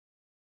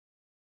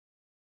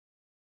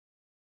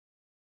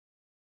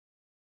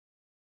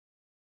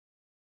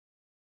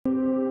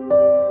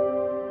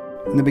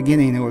In the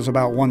beginning, it was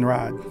about one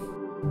ride,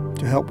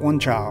 to help one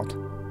child.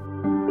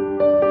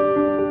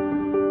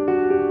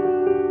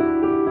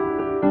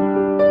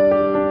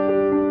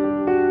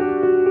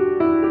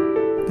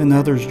 Then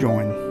others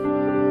joined.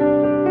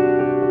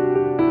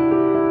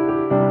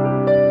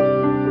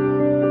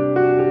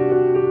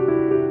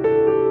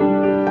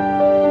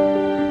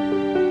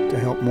 To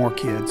help more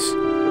kids.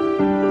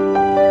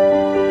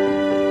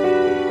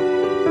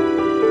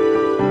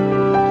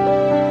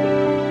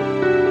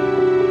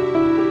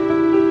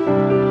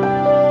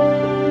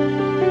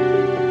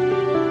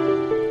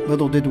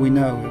 Little did we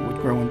know it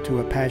would grow into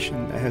a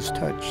passion that has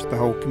touched the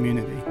whole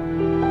community,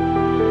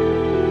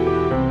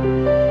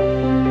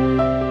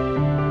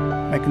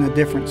 making a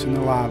difference in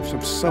the lives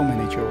of so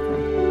many children.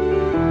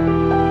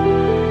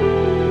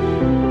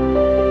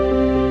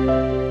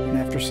 And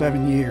after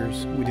 7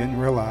 years, we didn't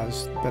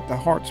realize that the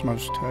hearts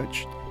most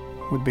touched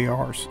would be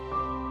ours.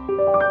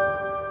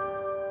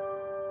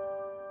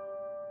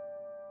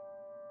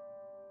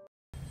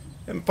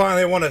 And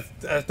finally, I want to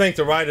thank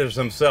the writers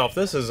themselves.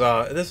 This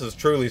is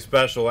truly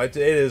special.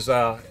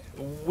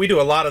 We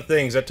do a lot of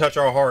things that touch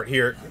our heart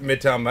here at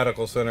Midtown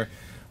Medical Center.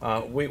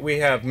 We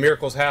have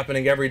miracles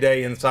happening every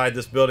day inside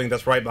this building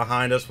that's right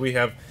behind us. We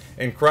have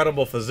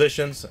incredible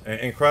physicians,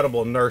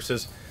 incredible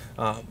nurses.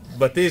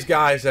 But these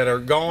guys that are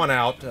going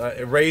out,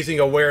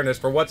 raising awareness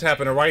for what's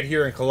happening right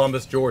here in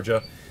Columbus,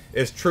 Georgia,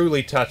 is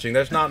truly touching.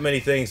 There's not many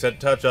things that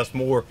touch us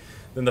more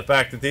than the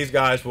fact that these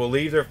guys will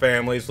leave their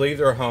families, leave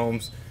their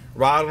homes,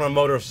 ride on a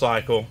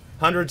motorcycle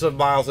hundreds of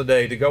miles a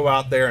day to go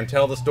out there and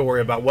tell the story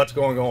about what's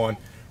going on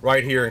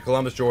right here in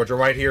Columbus, Georgia,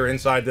 right here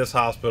inside this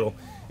hospital,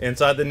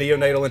 inside the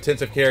neonatal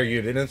intensive care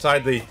unit,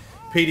 inside the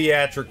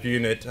pediatric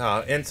unit,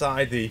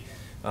 inside the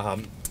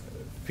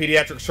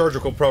pediatric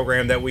surgical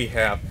program that we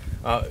have.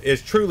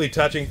 Is truly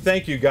touching.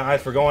 Thank you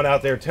guys for going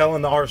out there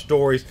telling our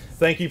stories.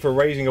 Thank you for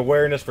raising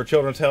awareness for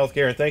children's health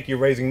care, and thank you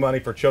for raising money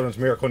for Children's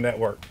Miracle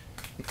Network.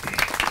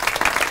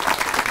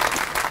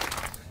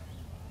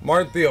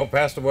 Martin Thiel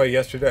passed away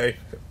yesterday,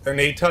 and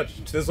he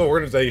touched this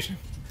organization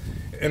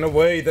in a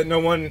way that no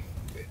one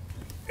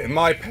in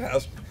my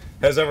past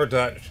has ever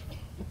touched.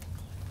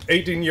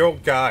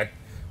 18-year-old guy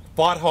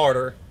fought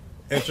harder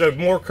and showed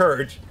more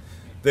courage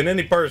than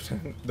any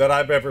person that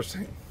I've ever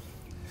seen.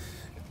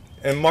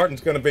 And Martin's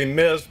going to be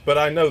missed, but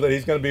I know that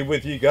he's going to be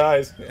with you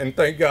guys, and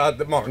thank God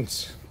that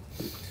Martin's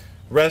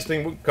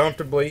resting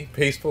comfortably,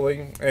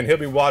 peacefully, and he'll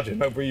be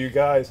watching over you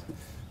guys.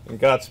 And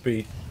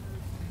Godspeed.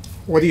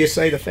 What do you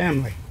say to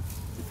family?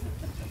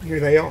 Here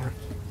they are.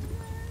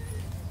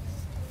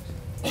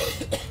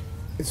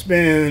 It's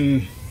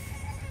been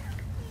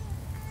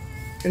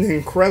an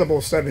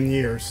incredible 7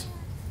 years.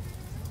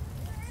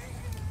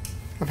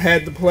 I've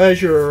had the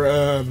pleasure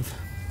of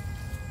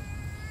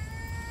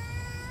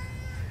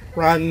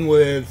riding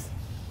with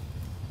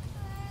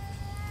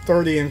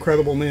 30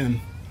 incredible men.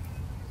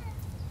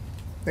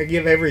 They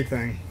give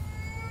everything.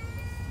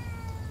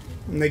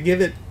 And they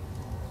give it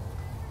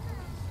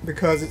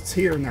because it's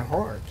here in their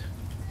heart.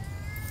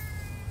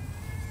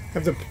 I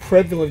have the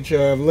privilege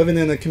of living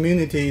in a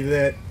community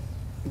that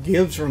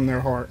gives from their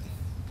heart.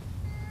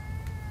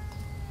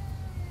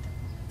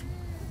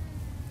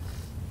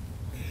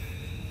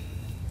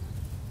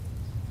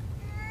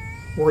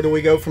 Where do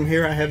we go from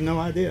here? I have no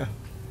idea.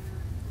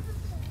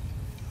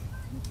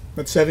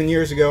 But 7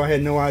 years ago, I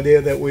had no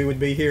idea that we would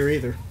be here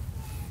either.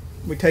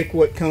 We take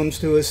what comes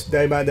to us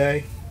day by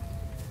day.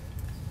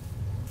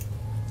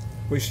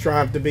 We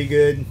strive to be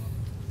good.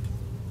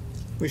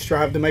 We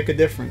strive to make a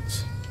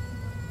difference.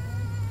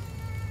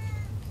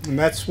 And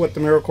that's what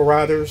the Miracle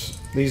Riders,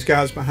 these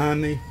guys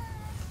behind me,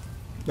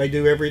 they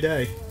do every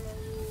day.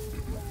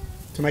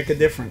 To make a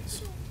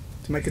difference.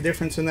 To make a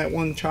difference in that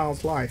one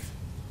child's life.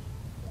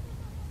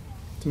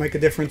 To make a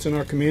difference in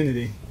our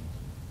community.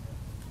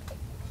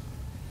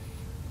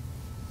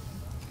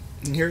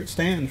 And here it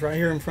stands, right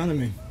here in front of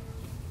me.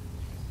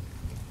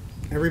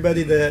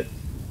 Everybody that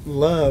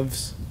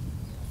loves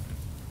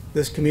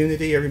this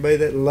community, everybody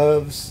that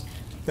loves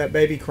that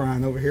baby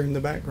crying over here in the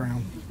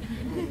background.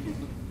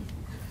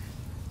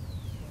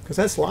 Because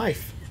that's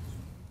life.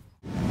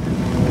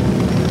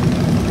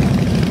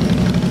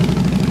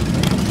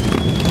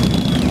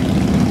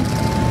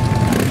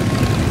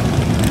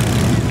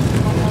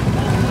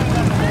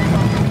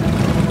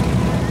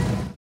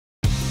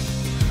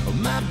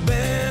 My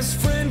best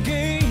friend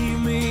gave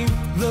me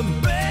the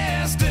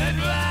best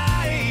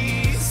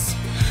advice.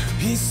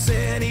 He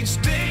said each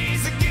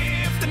day's a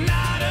gift and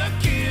not a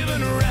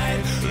given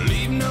right.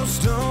 Leave no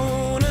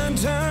stone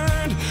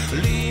unturned,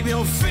 leave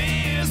your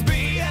fears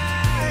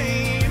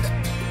behind,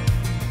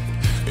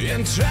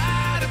 and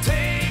try to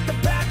take the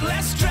path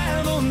less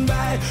traveled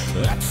by.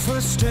 That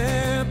first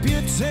step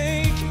you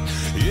take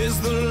is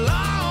the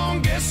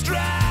longest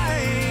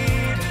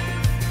ride.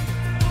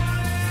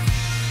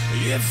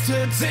 If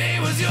today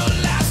was your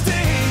last day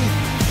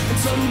and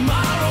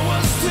tomorrow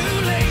was too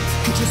late,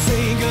 could you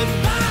say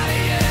goodbye to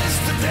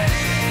yesterday?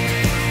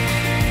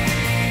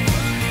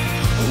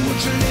 Or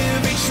would you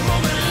live each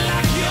moment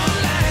like your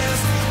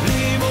last?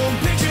 Leave old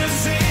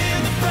pictures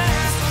in the past.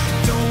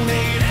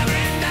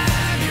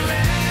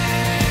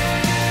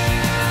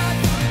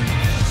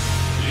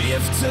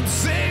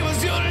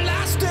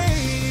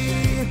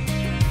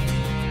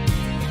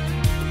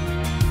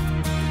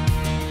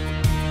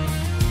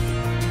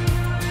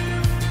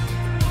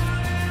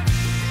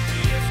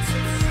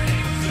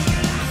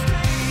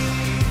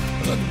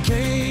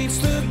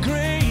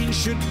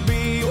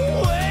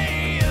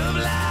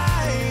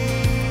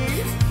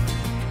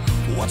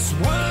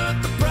 it's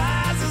worth the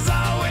prize, is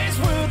always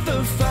worth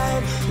the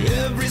fight.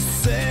 Every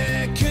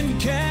second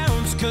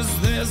counts, 'cause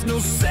there's no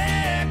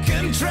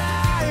second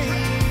try.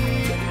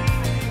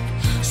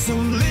 So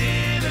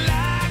live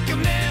like I've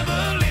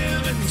never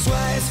lived it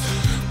twice.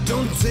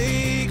 Don't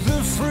take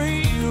the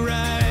free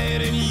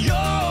ride in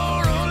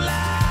your own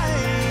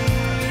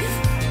life.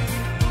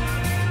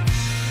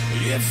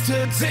 If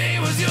today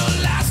was your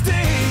last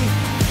day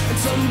and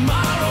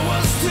tomorrow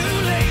was too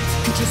late,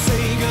 could you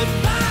say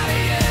goodbye to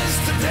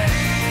yesterday?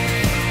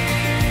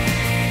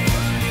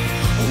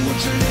 Or would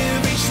you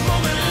live each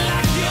moment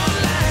like your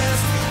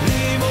last?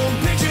 Leave old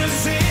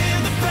pictures in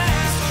the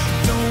past.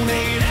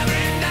 Donate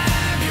every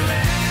dime you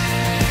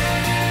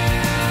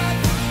had.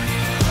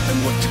 And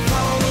what you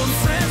call those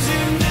friends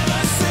you've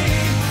never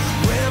seen?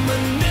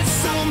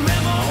 Reminisce on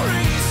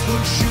memories.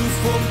 Would you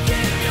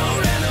forgive your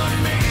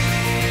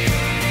enemies?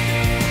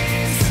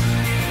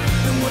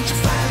 And would you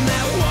find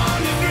that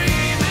one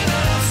agreement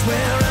of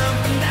swear up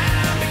and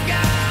down to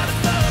God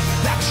above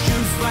that you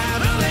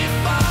finally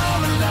fall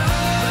in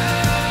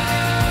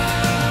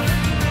love?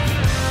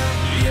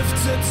 If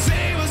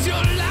today was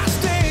your last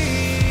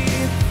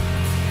day,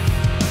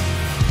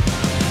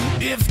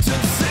 if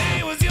today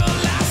was your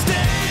last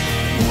day,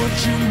 would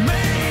you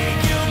make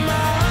your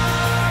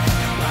mark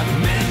by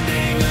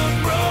mending a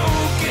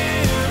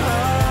broken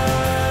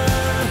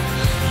heart?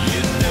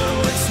 You know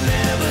it's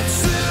never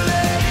too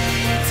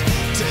late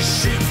to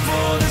shoot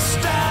for the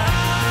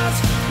stars,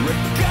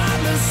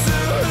 regardless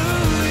of who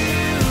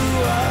you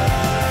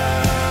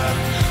are.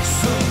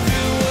 So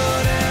do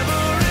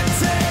whatever it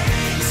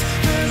takes,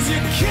 'cause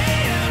you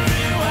can't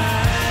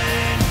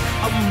rewind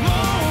a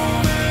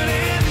moment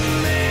in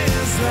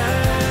this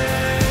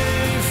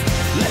life.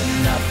 Let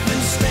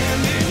nothing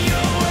stand in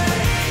your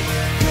way,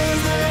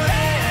 'cause the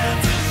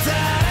hands of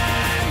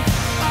time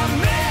are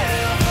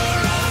never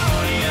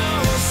on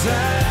your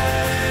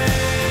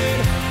side.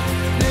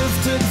 If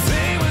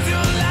today was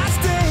your last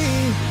day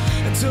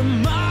and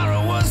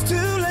tomorrow was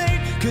too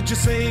late, could you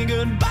say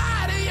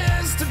goodbye to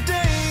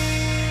yesterday?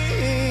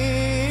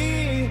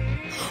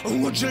 Or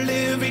would you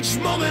live each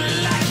moment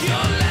like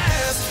your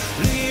last?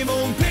 Leave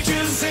old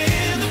pictures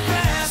in the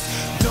past.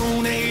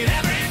 Donate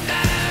every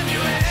dime you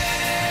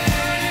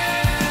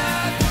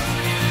had.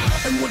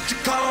 And what you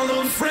call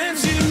those friends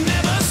you've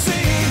never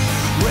seen?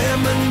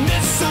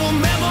 Reminisce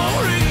on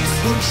memories.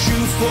 Would you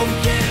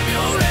forgive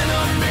your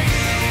enemies?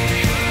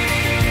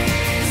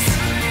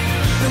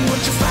 And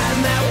would you find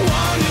that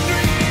one you're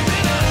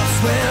dreaming of?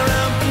 Swear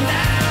up and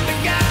down to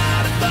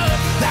God above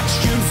that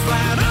you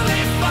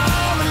finally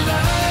fall in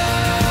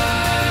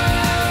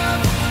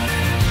love.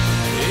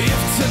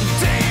 If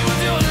today was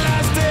your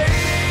last day.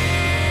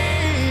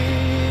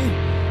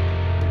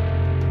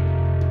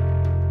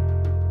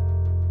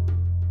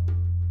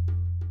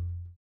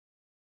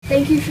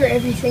 Thank you for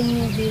everything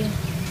you do.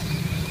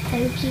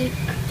 Thank you.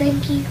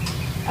 Thank you.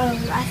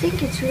 I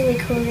think it's really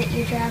cool that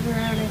you drive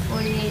around in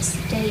 48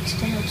 states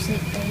to help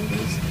sick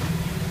babies.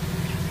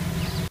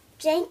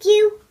 Thank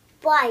you,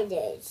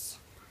 Riders,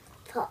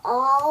 for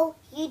all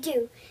you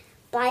do.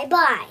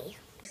 Bye-bye.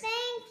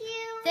 Thank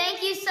you.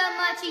 Thank you so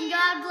much, and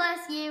God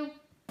bless you.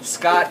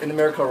 Scott and the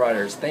Miracle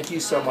Riders, thank you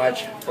so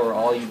much for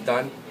all you've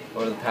done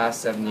over the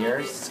past 7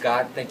 years.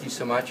 Scott, thank you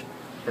so much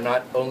for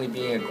not only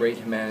being a great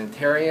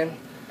humanitarian,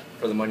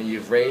 for the money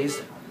you've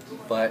raised,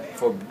 but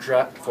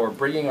for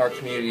bringing our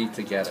community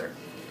together.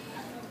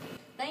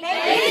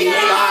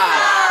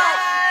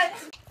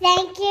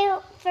 Thank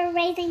you for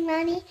raising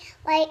money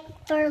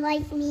for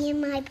me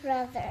and my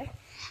brother.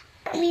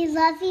 We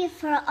love you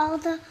for all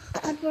the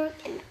hard work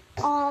and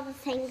all the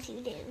things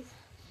you do.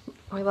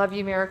 We love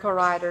you, Miracle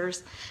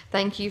Riders.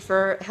 Thank you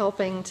for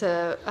helping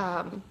to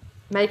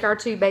make our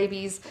two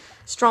babies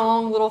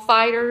strong little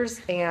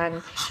fighters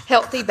and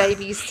healthy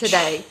babies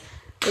today.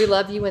 We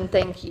love you and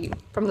thank you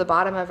from the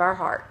bottom of our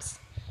hearts.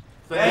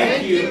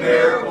 Thank you,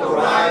 Miracle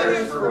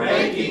Riders, for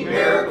making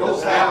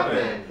miracles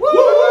happen.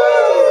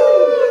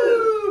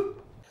 Woo!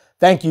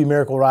 Thank you,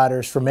 Miracle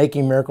Riders, for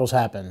making miracles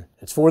happen.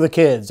 It's for the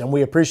kids, and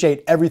we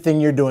appreciate everything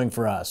you're doing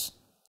for us.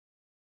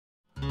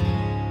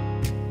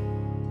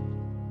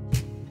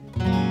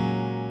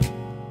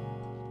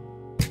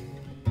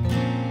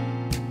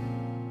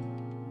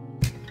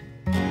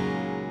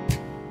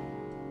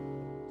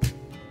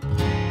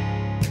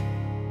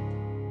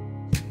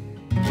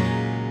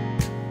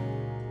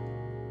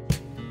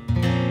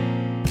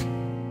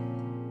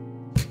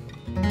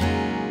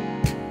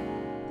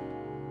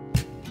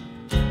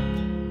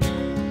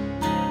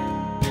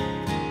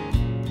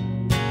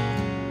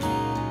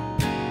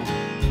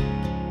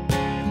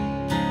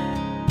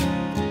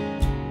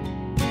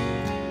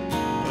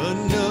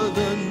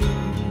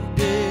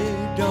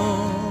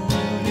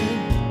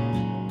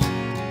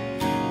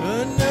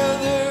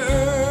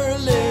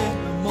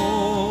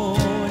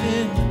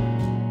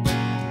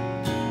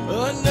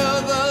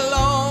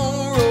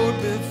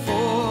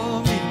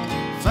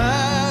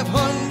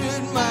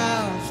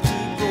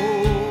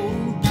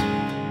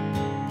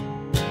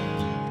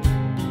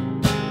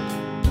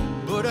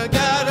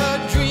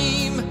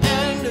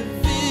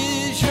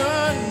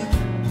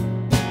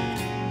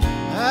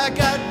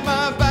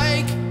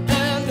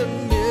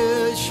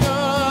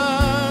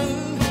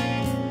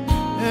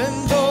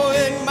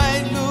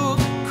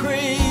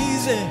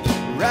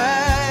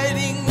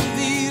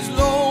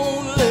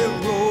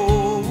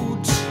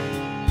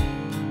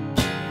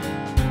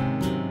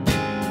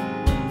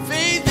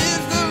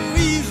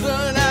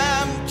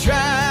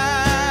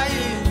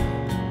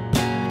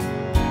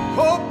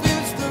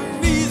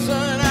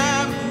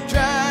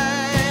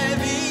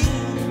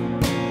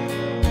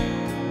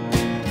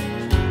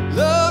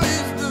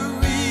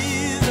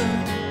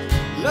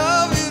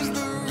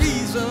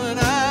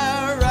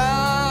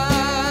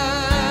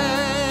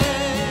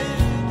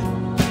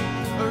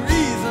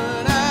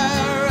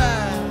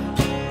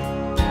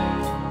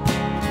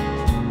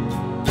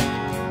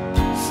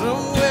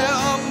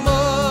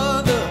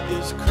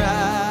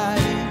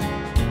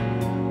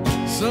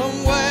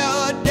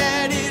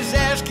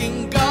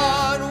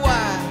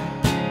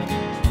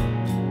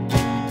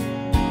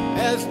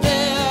 has been